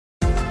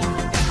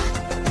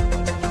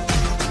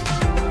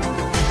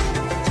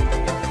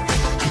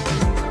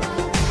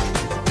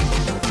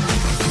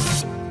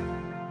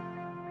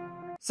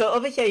So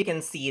over here you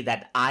can see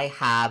that I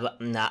have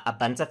a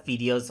bunch of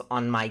videos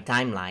on my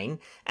timeline,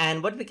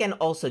 and what we can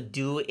also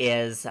do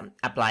is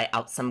apply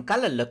out some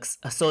color looks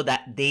so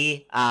that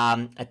they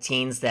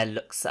change their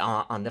looks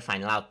on the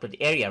final output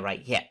area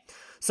right here.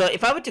 So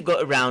if I were to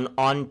go around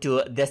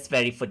onto this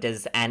very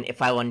footage and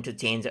if I want to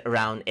change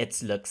around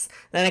its looks,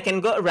 then I can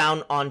go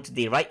around onto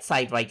the right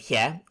side right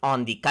here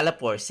on the color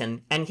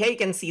portion, and here you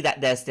can see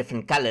that there's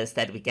different colors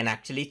that we can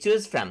actually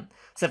choose from.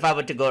 So if I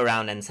were to go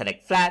around and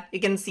select flat, you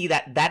can see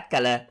that that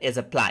color is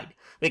applied.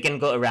 We can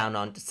go around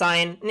onto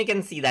cyan and you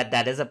can see that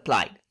that is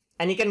applied.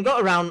 And you can go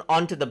around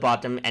onto the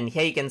bottom and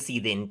here you can see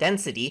the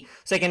intensity.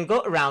 So I can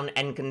go around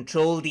and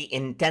control the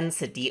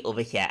intensity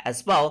over here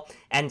as well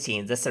and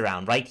change this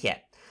around right here.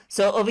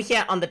 So over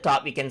here on the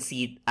top, you can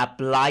see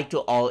apply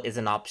to all is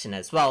an option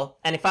as well.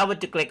 And if I were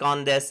to click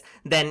on this,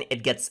 then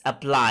it gets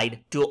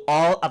applied to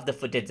all of the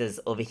footages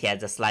over here,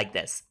 just like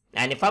this.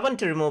 And if I want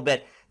to remove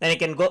it, then you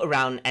can go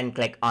around and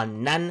click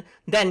on none.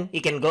 Then you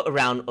can go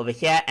around over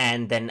here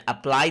and then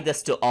apply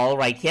this to all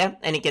right here.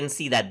 And you can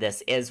see that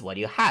this is what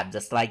you have,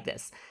 just like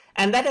this.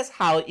 And that is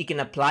how you can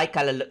apply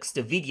color looks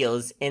to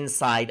videos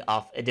inside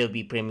of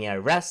Adobe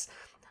Premiere Rush.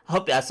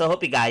 Hope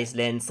you guys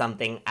learned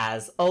something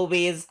as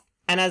always.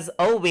 And as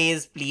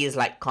always, please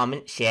like,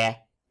 comment, share,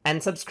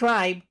 and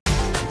subscribe.